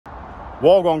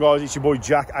Well gone, guys, it's your boy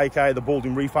Jack, aka the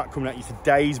Balding Refat, coming at you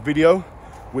today's video,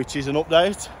 which is an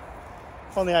update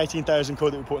on the 18,000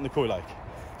 koi that we put in the koi lake.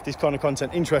 If this kind of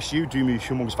content interests you, do me a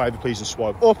humongous favour, please, and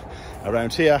swipe up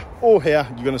around here or here.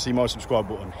 You're going to see my subscribe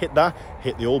button. Hit that,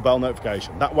 hit the all bell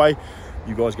notification. That way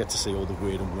you guys get to see all the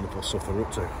weird and wonderful stuff we're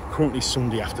up to. Currently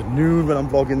Sunday afternoon when I'm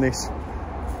vlogging this.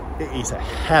 It is a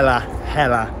hella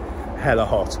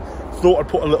hot. Thought I'd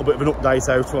put a little bit of an update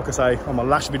out. Like I say, on my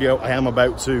last video, I am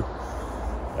about to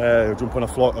jump on a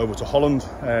flight over to Holland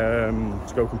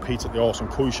to go compete at the Awesome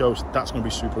Koi Show. So that's going to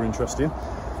be super interesting.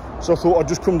 So I thought I'd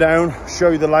just come down, show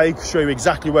you the lake, show you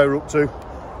exactly where we're up to,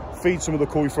 feed some of the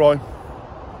koi fry,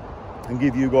 and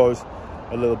give you guys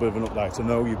a little bit of an update. I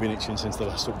know you've been itching since the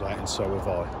last update, and so have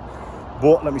I.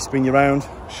 But let me spin you around,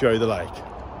 show you the lake.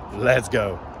 Let's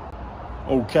go.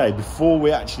 Okay, before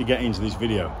we actually get into this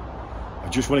video, I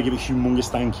just want to give a humongous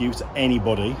thank you to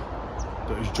anybody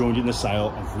that has joined in the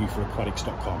sale of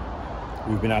reefaquatics.com.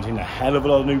 We've been adding a hell of a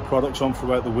lot of new products on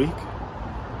throughout the week.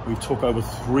 We've took over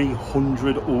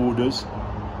 300 orders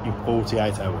in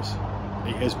 48 hours.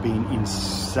 It has been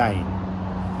insane.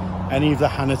 Any of the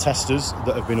Hannah testers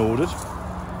that have been ordered,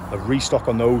 a restock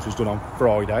on those was done on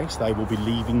Friday, so they will be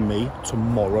leaving me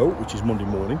tomorrow, which is Monday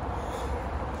morning.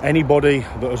 Anybody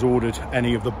that has ordered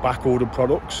any of the back ordered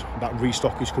products, that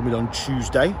restock is coming on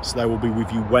Tuesday, so they will be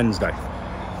with you Wednesday.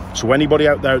 So anybody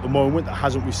out there at the moment that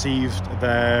hasn't received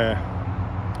their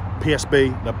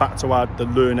PSB, their Bactoad, the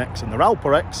Learnex and their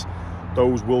Alporex,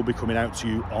 those will be coming out to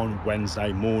you on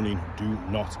Wednesday morning. Do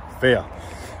not fear.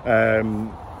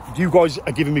 You guys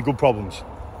are giving me good problems.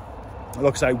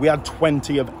 Like I say, we had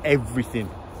 20 of everything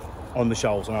on the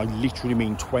shelves, and I literally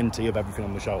mean 20 of everything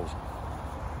on the shelves.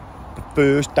 The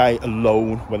first day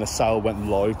alone, when the sale went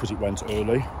live, because it went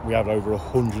early, we had over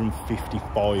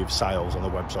 155 sales on the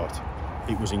website.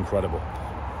 It was incredible.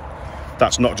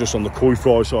 That's not just on the koi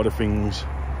fry side of things.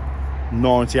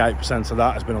 98% of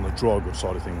that has been on the dry goods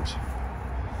side of things.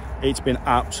 It's been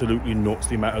absolutely nuts,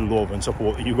 the amount of love and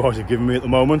support that you guys have given me at the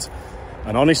moment.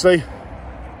 And honestly,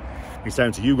 it's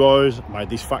down to you guys. Made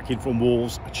this fat kid from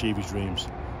Wolves achieve his dreams.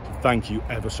 So thank you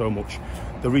ever so much.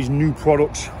 There is new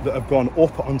products that have gone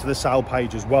up onto the sale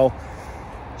page as well.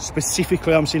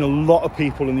 Specifically, I'm seeing a lot of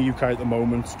people in the UK at the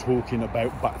moment talking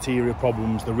about bacteria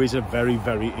problems. There is a very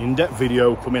in-depth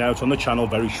video coming out on the channel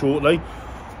very shortly,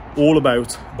 all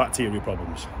about bacteria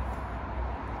problems.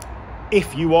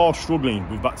 If you are struggling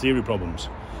with bacteria problems,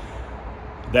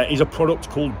 there is a product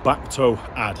called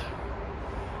Bactoad.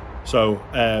 So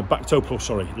Bacto Plus,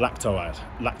 sorry, Lactoaid.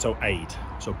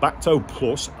 So Bacto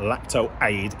Plus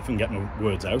Lactoaid, if I can get my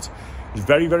words out, is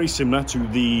very similar to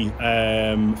the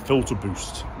filter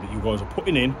boost that you guys are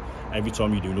putting in every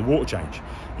time you're doing a water change.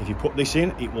 If you put this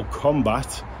in, it will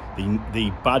combat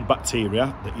the bad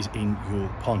bacteria that is in your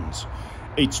ponds.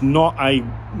 It's not a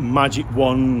magic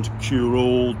wand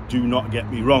cure-all, do not get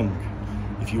me wrong.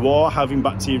 If you are having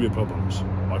bacteria problems,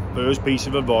 my first piece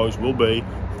of advice will be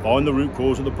find the root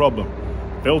cause of the problem.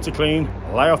 Filter clean,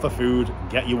 lay off the food,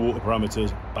 get your water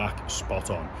parameters back spot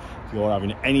on. If you are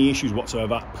having any issues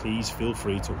whatsoever, please feel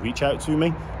free to reach out to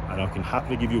me and I can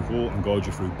happily give you a call and guide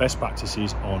you through best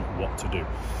practices on what to do.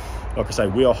 Like I say,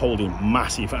 we are holding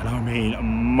massive, and I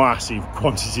mean massive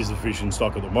quantities of fish in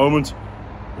stock at the moment.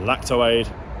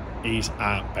 Lactoaid is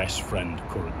our best friend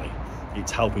currently.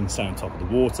 It's helping stay on top of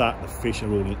the water. The fish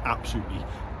are all in absolutely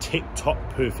tip-top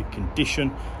perfect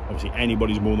condition. Obviously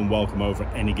anybody's more than welcome over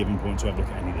at any given point to have a look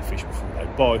at any of the fish before they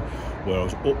buy,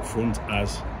 whereas up front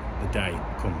as the day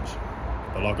comes.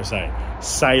 But like I say,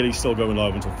 sale is still going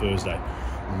live until Thursday.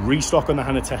 Restock on the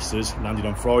Hannah testers landed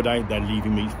on Friday. They're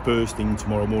leaving me first thing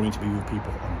tomorrow morning to be with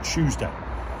people on Tuesday.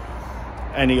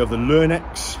 Any of the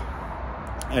Learnex,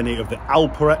 any of the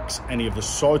Alporex, any of the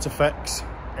side effects,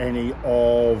 any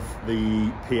of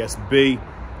the PSB,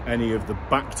 any of the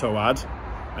Bactoad,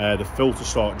 the filter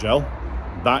start gel,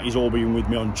 that is all being with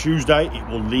me on Tuesday. It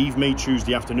will leave me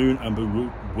Tuesday afternoon and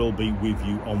will be with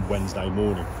you on Wednesday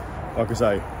morning. Like I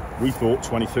say, we thought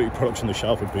 20-30 products on the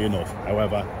shelf would be enough,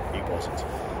 however it wasn't.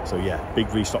 So yeah,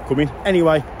 big restock coming.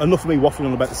 Anyway, enough of me waffling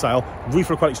on about the sale.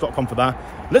 reefaquatics.com for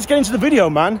that. Let's get into the video,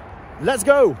 man. Let's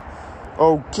go.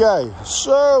 Okay,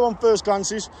 so on first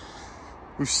glances,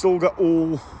 we've still got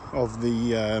all of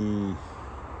the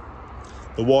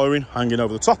wiring hanging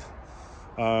over the top.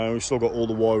 We've still got all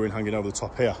the wiring hanging over the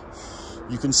top here.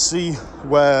 You can see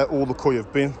where all the koi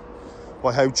have been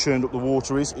by how churned up the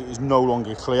water is. It is no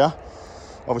longer clear.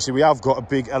 Obviously, we have got a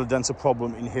big eledenta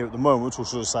problem in here at the moment, or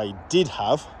should I say did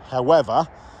have. However,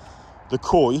 the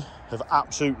koi have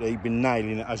absolutely been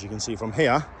nailing it, as you can see from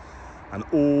here, and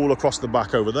all across the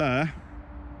back over there.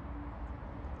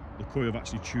 The koi have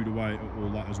actually chewed away at all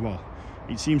that as well.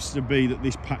 It seems to be that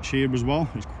this patch here as well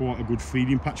is quite a good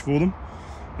feeding patch for them.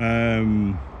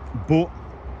 But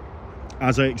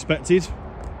as I expected,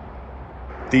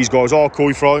 these guys are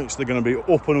koi fry, so they're going to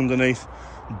be up and underneath,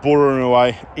 burrowing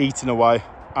away, eating away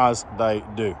as they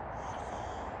do.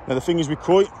 Now the thing is with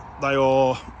koi, they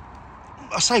are,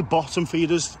 I say, bottom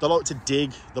feeders. They like to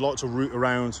dig, they like to root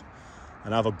around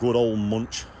and have a good old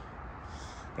munch.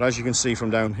 But as you can see from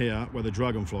down here where the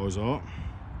dragonflies are,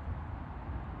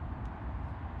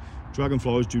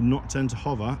 dragonflies do not tend to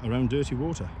hover around dirty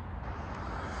water.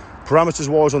 Parameters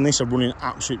wise on this are running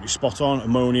absolutely spot on.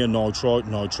 Ammonia, nitrite,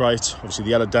 nitrate.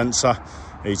 Obviously the Denser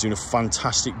is doing a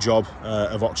fantastic job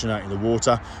of oxygenating the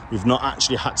water. We've not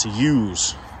actually had to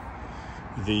use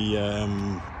the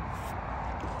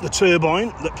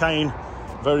turbine that Kane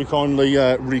very kindly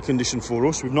reconditioned for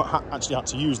us. We've not actually had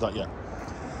to use that yet.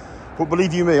 But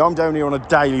believe you me, I'm down here on a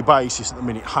daily basis at the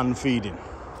minute, hand feeding.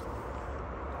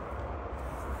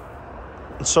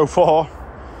 And so far,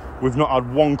 we've not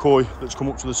had one koi that's come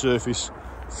up to the surface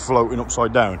floating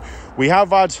upside down. We have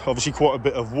had, obviously, quite a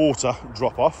bit of water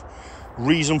drop off.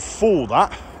 Reason for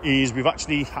that is we've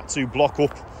actually had to block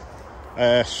up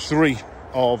 3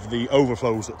 of the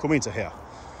overflows that come into here.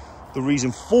 The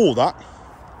reason for that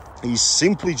is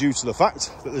simply due to the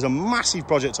fact that there's a massive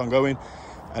project ongoing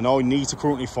and I need to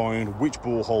currently find which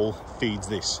borehole feeds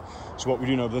this. So what we're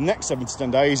doing over the next 7 to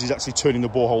 10 days is actually turning the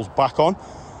boreholes back on,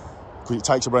 because it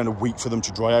takes around a week for them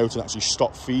to dry out and actually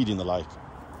stop feeding the lake.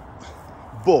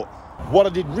 But what I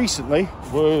did recently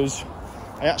was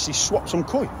I actually swapped some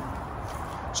koi.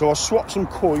 So I swapped some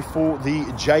koi for the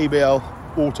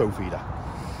JBL auto feeder.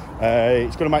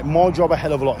 It's going to make my job a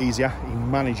hell of a lot easier in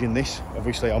managing this.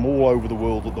 Obviously, I'm all over the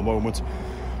world at the moment,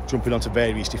 jumping onto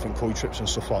various different koi trips and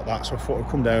stuff like that. So I thought I'd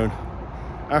come down,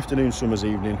 afternoon, summer's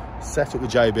evening, set up the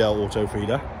JBL auto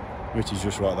feeder, which is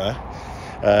just right there,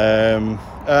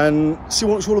 and see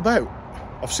what it's all about.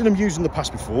 I've seen them used in the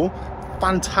past before.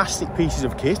 Fantastic pieces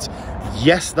of kit.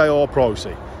 Yes, they are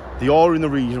pricey. They are in the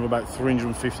region of about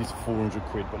 350 to 400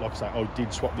 quid. But like I say, I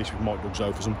did swap this with Mike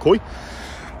Dugzo for some koi.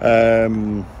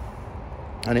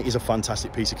 And it is a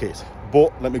fantastic piece of kit.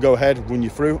 But let me go ahead, run you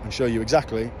through and show you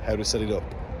exactly how to set it up.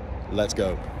 Let's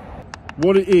go.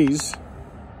 What it is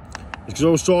because I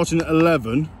was starting at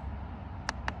 11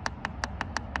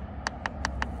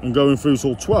 and going through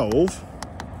till 12,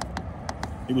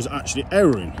 it was actually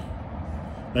erroring.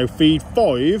 Now feed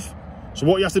 5, so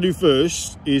what you have to do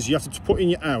first is you have to put in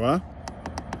your hour.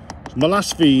 So my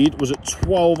last feed was at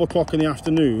 12 o'clock in the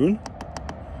afternoon,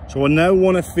 so I now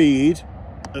want to feed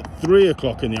at 3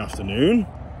 o'clock in the afternoon.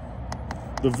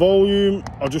 The volume,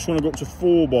 I just want to go up to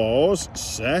 4 bars,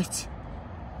 set.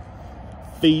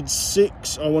 Feed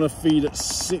 6, I want to feed at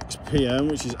 6 PM,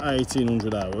 which is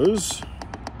 1800 hours.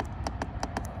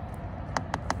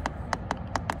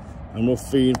 And we'll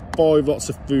feed 5 lots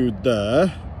of food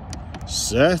there.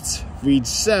 Set. Feed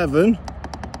 7.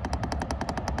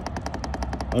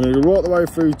 I'm going to go right the way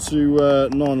through to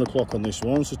 9 o'clock on this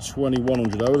one, so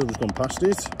 2100 hours. I've just gone past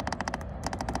it.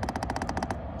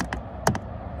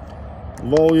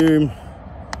 Volume,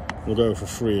 we'll go for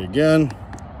 3 again.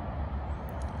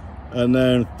 And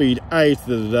then feed 8 of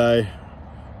the day.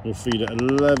 We'll feed at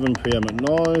 11 PM at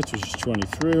night, which is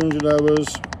 2300 hours.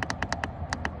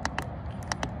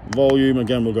 Volume,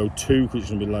 again, we'll go 2 because it's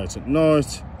going to be late at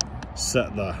night.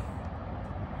 Set that.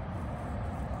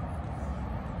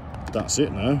 That's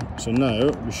it now. So now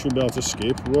we should be able to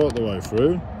skip right the way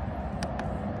through.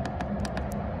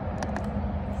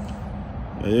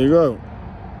 There you go.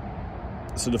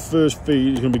 So the first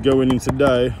feed is going to be going in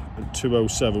today at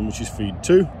 2:07, which is feed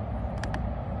 2.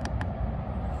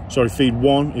 Sorry, feed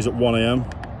 1 is at 1 AM,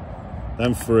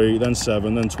 then 3, then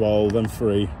 7, then 12, then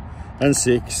 3, then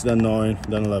 6, then 9,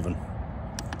 then 11.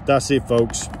 That's it,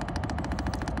 folks.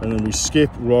 And then we skip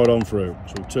right on through.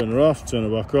 So we'll turn her off, turn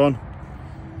her back on.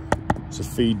 So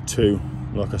feed 2,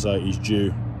 like I say, is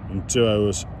due in 2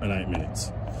 hours and 8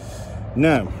 minutes.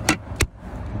 Now,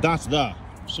 that's that.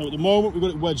 So at the moment, we've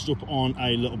got it wedged up on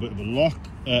a little bit of a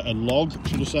log,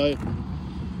 should I say.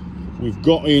 We've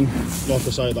got in, like I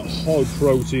say, that high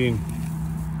protein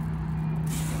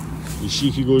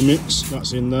Ishiki mix,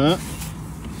 that's in there.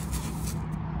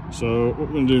 So what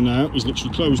we're going to do now is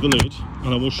literally close the lid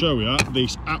and I will show you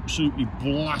this absolutely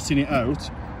blatting it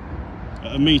out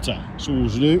at 1 metre. So what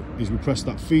we'll do is we press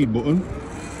that feed button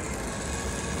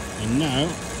and now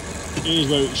here's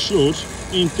where it should,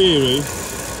 in theory,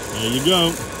 there you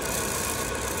go,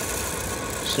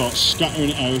 start scattering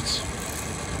it out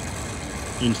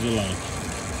into the lake.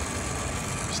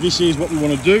 So this is what we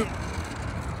want to do.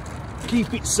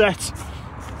 Keep it set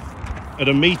at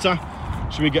 1 metre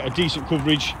so we get a decent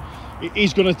coverage. It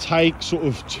is going to take sort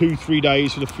of 2-3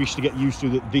 days for the fish to get used to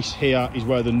that this here is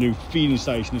where the new feeding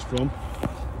station is from.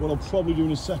 What I'll probably do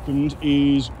in a second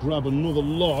is grab another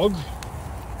log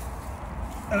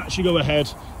and actually go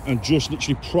ahead and just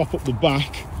literally prop up the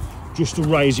back just to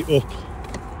raise it up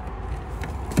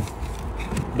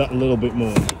that little bit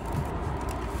more.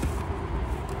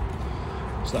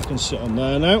 So that can sit on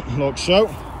there now, like so,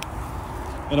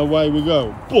 and away we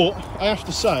go. But I have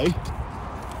to say,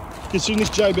 considering this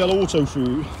JBL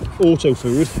auto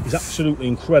food is absolutely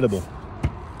incredible.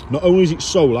 Not only is it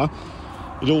solar,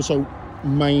 it also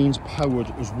mains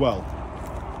powered as well.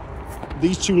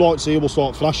 These two lights here will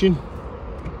start flashing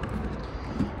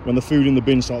when the food in the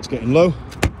bin starts getting low.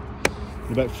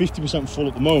 We're about 50% full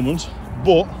at the moment,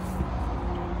 but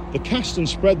the cast and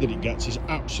spread that it gets is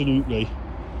absolutely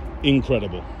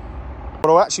incredible.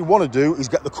 What I actually want to do is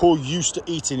get the koi used to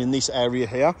eating in this area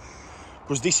here,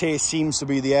 because this here seems to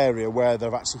be the area where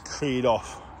they've actually cleared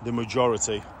off the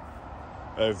majority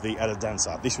of the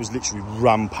Elodensa. This was literally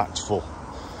ram-packed full.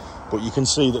 But you can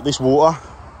see that this water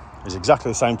is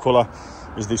exactly the same colour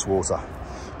as this water.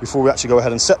 Before we actually go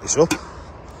ahead and set this up,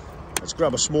 let's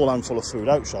grab a small handful of food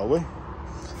out, shall we? And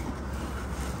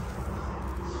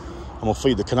we'll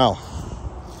feed the canal.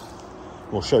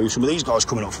 We'll show you some of these guys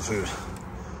coming up for food,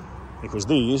 because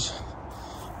these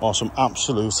are some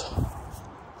absolute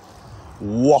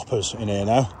whoppers in here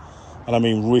now, and I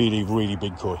mean really, really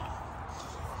big koi.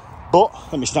 But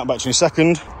let me snap back to you in a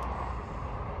second.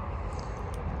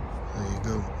 There you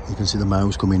go. You can see the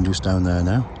mouths coming just down there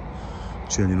now,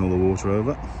 churning all the water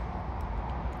over.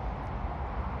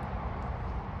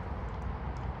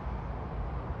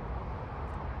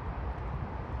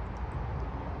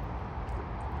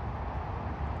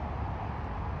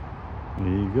 There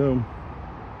you go.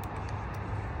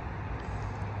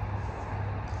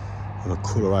 And the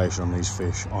coloration on these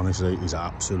fish, honestly, is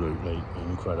absolutely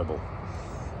incredible.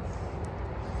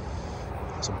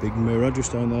 There's a big mirror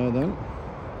just down there then.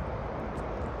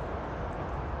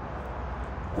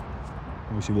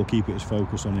 Obviously we'll keep it as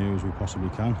focused on here as we possibly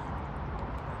can.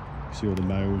 See all the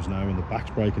mouths now and the back's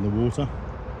breaking the water.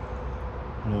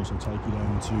 I'll also take you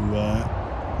down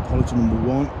to quality number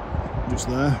 1, just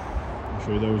there. I'll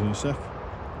show you those in a sec.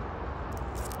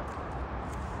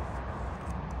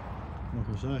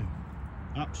 Like I say,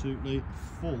 absolutely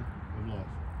full of life.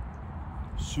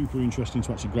 Super interesting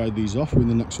to actually grade these off within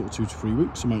the next sort of 2 to 3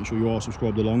 weeks, so make sure you are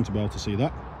subscribed along to be able to see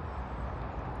that.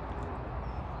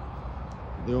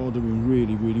 They are doing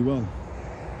really, really well.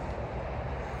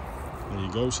 There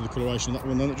you go, so the coloration of that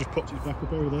one then, it just pops its back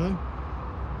up over there.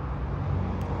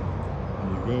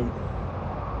 There you go.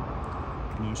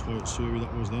 Nice white suri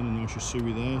that was then, a nice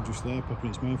suri there, just there, popping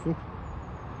its mouth up.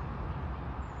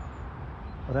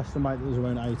 I'd estimate that there's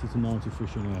around 80 to 90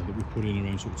 fish in there that we put in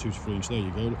around sort of 2 to 3 inches. There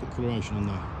you go, look at the coloration on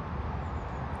there.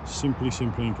 Simply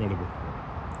incredible.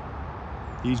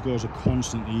 These guys are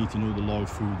constantly eating all the live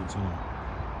food that's in there,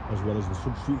 as well as the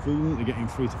substitute feeding. They're getting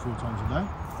 3 to 4 times a day.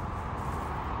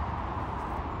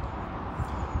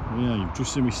 Yeah, you've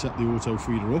just seen me set the auto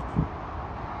feeder up.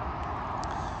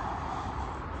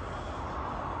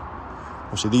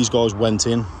 Obviously these guys went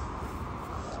in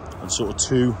at sort of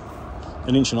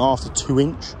 1.5 inches to 2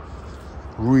 inches.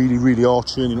 Really, really are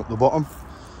churning up the bottom.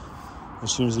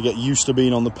 As soon as they get used to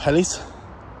being on the pellet,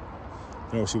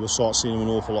 then obviously we'll start seeing them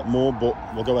an awful lot more. But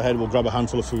we'll go ahead, we'll grab a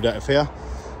handful of food out of here.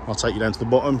 I'll take you down to the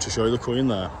bottom to show you the koi in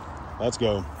there. Let's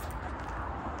go.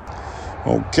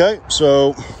 Okay,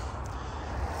 so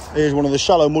here's one of the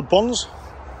shallow mud ponds.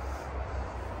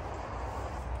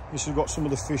 This has got some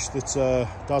of the fish that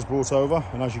Daz brought over,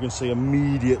 and as you can see,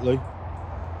 immediately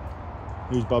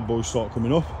these bad boys start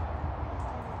coming up.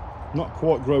 Not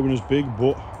quite growing as big,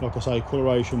 but like I say,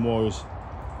 coloration wise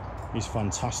is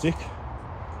fantastic.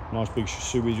 Nice big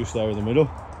sui just there in the middle.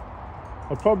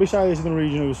 I'd probably say this is in the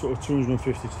region of sort of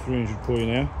 250 to 300 koi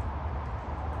now.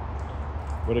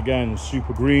 But again,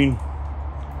 super green.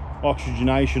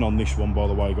 Oxygenation on this one, by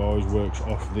the way, guys, works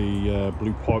off the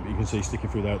blue pipe you can see sticking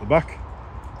through there at the back.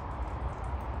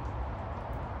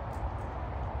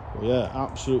 But yeah,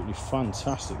 absolutely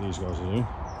fantastic these guys are doing.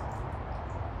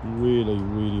 Really,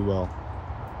 really well.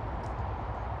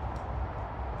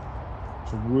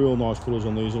 Some real nice colours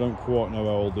on these. I don't quite know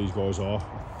how old these guys are.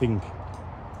 I think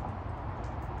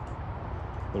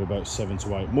they're about 7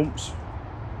 to 8 months.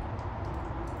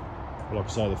 But like I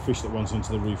say, the fish that went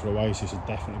into the reef oasis are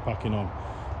definitely packing on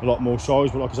a lot more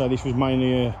size. But like I say, this was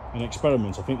mainly an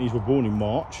experiment. I think these were born in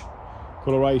March.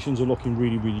 Colorations are looking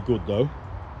really, really good though.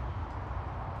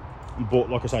 But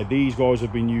like I say, these guys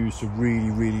have been used to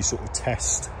really, really sort of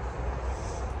test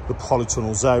the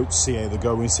polytunnels out, see how they're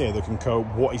going, see how they can cope.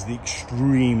 What is the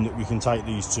extreme that we can take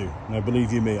these to? Now,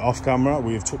 believe you me, off camera,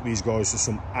 we have took these guys to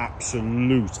some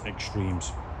absolute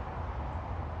extremes.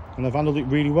 And they've handled it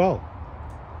really well.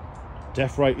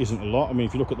 Death rate isn't a lot. I mean,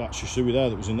 if you look at that Shisui there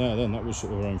that was in there, then that was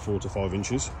sort of around 4 to 5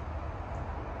 inches.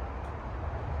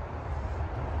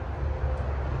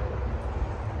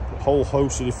 A whole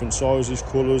host of different sizes,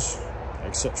 colours,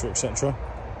 etc, etc.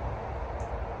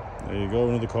 There you go,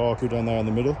 another carcass down there in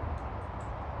the middle.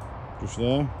 Just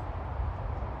there.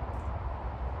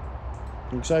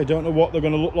 Like I say, I don't know what they're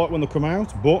going to look like when they come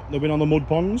out, but they've been on the mud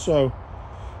pond, so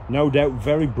no doubt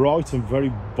very bright and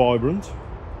very vibrant.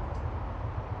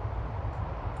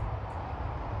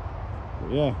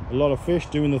 But yeah, a lot of fish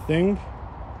doing the thing.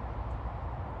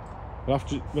 We'll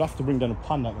have to bring down a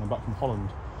pan net when I'm back from Holland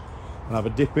and have a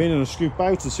dip in and a scoop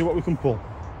out and see what we can pull.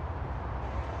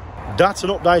 That's an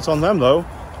update on them though.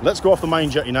 Let's go off the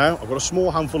main jetty now. I've got a small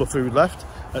handful of food left.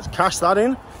 Let's cast that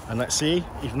in and let's see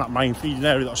if in that main feeding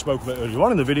area that I spoke about earlier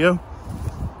on in the video,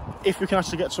 if we can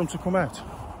actually get some to come out.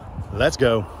 Let's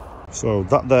go. So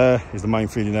that there is the main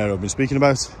feeding area I've been speaking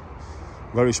about.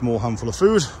 Very small handful of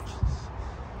food.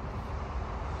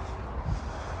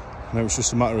 Now it's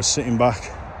just a matter of sitting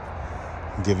back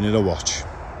and giving it a watch.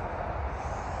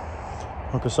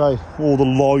 Like I say, all the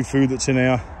live food that's in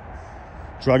here,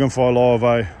 dragonfly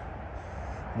larvae,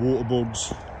 water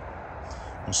bugs,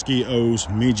 mosquitoes,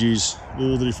 midges,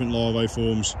 all the different larvae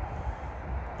forms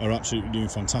are absolutely doing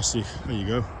fantastic. There you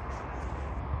go.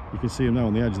 You can see them now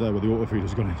on the edge there where the auto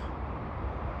feeder's gone in.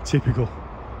 Typical.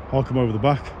 I'll come over the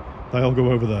back, they all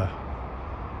go over there.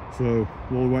 So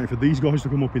while we're waiting for these guys to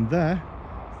come up in there,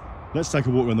 let's take a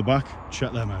walk around the back,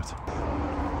 check them out.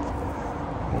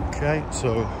 Okay,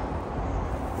 so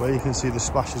where you can see the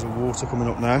splashes of water coming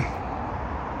up now,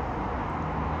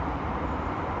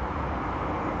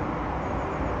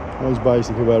 that is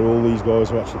basically where all these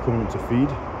guys are actually coming up to feed.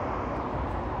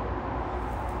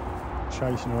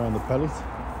 Chasing around the pellet.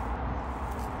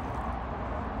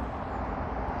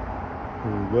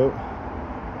 There we go.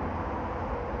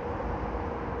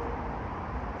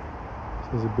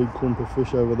 There's a big clump of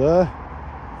fish over there.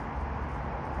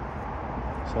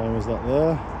 Same as that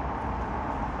there.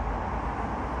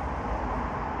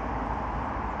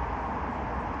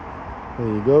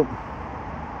 There you go.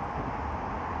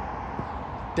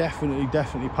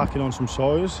 Definitely packing on some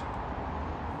size,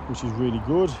 which is really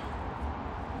good.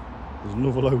 There's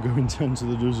another load going 10 to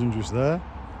the dozen just there.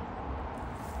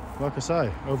 Like I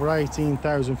say, over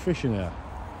 18,000 fish in here.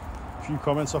 A few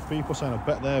comments off people saying I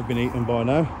bet they have been eaten by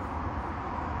now.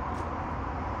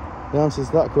 The answer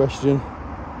to that question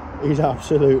is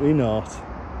absolutely not.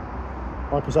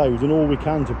 Like I say, we've done all we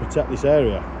can to protect this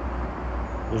area.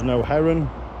 There's no heron,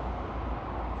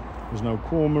 there's no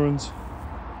cormorant,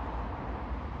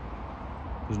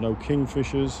 there's no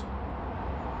kingfishers.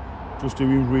 Just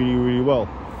doing really well.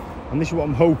 And this is what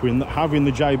I'm hoping, that having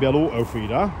the JBL auto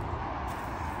feeder,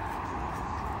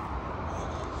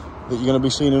 that you're going to be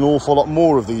seeing an awful lot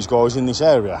more of these guys in this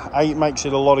area. A, it makes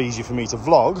it a lot easier for me to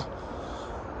vlog,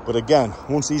 but again,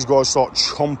 once these guys start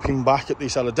chomping back at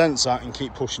this Eladenza and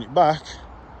keep pushing it back,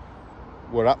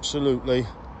 we're absolutely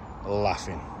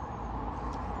laughing.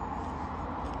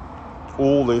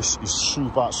 All this is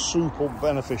super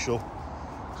beneficial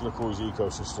to the Koi's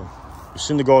ecosystem. You've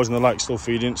seen the guys in the lake still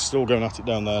feeding, still going at it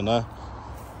down there now.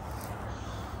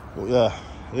 But yeah,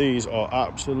 these are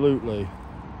absolutely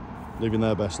living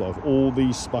their best life. All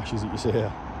these splashes that you see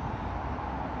here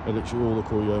are literally all the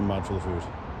Koi going mad for the food.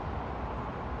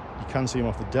 You can see them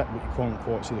off the deck, but you can't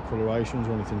quite see the colorations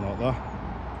or anything like that.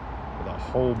 But that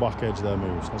whole back edge there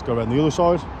moves. Let's go around the other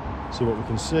side, see what we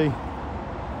can see.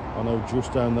 I know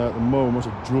just down there at the moment,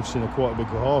 I've just seen quite a big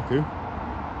kahaku.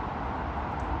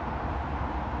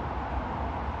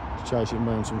 Chasing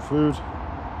around some food.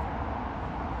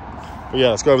 But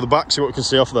yeah, let's go over the back, see what we can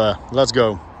see off there. Let's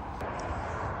go.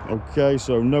 Okay,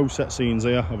 so no set scenes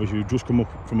here. Obviously, we've just come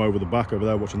up from over the back over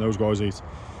there watching those guys eat.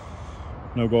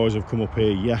 No guys have come up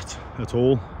here yet at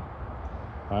all.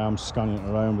 I am scanning it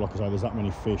around. Like I say, there's that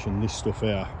many fish, and this stuff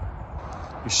here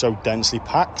is so densely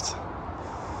packed.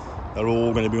 They're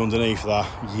all going to be underneath there,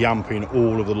 yamping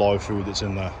all of the live food that's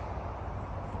in there.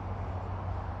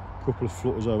 Couple of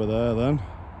flutters over there then.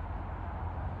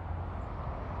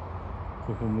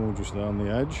 Couple more just there on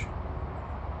the edge.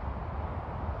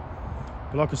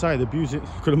 But like I say, the beauty,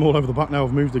 look at them all over the back now.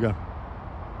 I've moved again.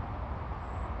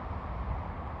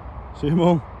 See them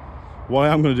all? What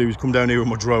I am going to do is come down here with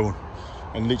my drone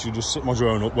and literally just sit my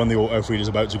drone up when the auto feed is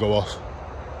about to go off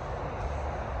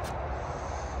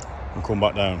and come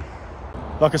back down.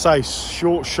 Like I say,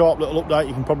 short, sharp little update.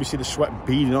 You can probably see the sweat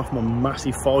beading off my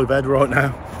massive 5 head right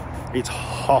now. It's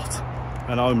hot,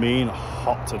 and I mean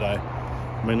hot today.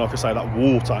 I mean, like I say, that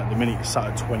water at the minute is sat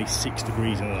at 26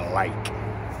 degrees in a lake.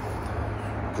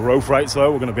 Growth rates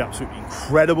though are going to be absolutely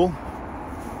incredible.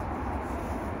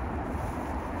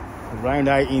 Around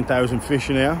 18,000 fish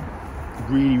in here.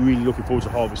 Really, really looking forward to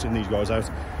harvesting these guys out.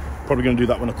 Probably going to do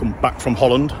that when I come back from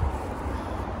Holland.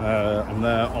 I'm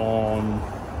there on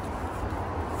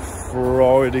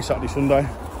Friday, Saturday, Sunday.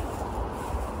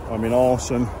 I'm in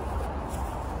Arson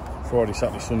Friday,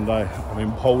 Saturday, Sunday. I'm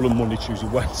in Poland Monday, Tuesday,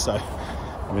 Wednesday.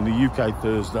 I'm in the UK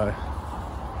Thursday.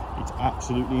 It's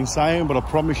absolutely insane, but I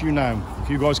promise you now, if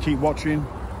you guys keep watching,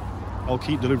 I'll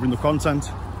keep delivering the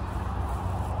content.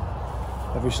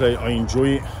 Obviously, I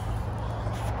enjoy it.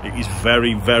 It is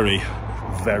very, very,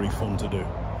 very fun to do.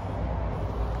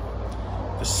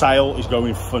 The sale is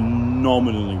going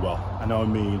phenomenally well, and I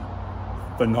mean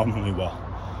phenomenally well.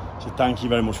 So thank you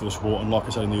very much for the support, and like I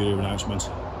said in the earlier announcement,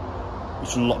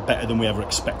 it's done a lot better than we ever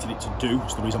expected it to do.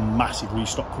 So there is a massive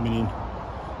restock coming in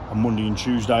on Monday and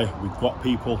Tuesday. We've got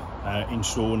people in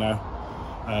store now,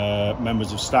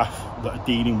 members of staff that are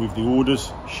dealing with the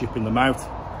orders, shipping them out.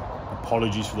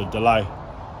 Apologies for the delay,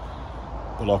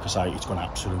 but like I say, it's gone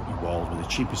absolutely wild. We're the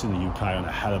cheapest in the UK on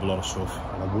a hell of a lot of stuff,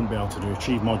 and I wouldn't be able to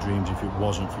achieve my dreams if it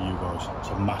wasn't for you guys.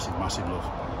 So massive, massive love.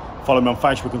 Follow me on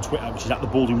Facebook and Twitter, which is at the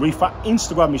Balding Reefer.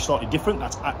 Instagram is slightly different,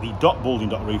 that's at the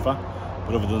 .balding.reefer.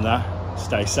 But other than that,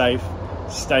 stay safe,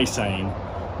 stay sane,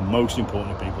 and most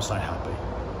importantly, people, stay happy.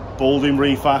 Balding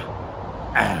Reefer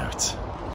out.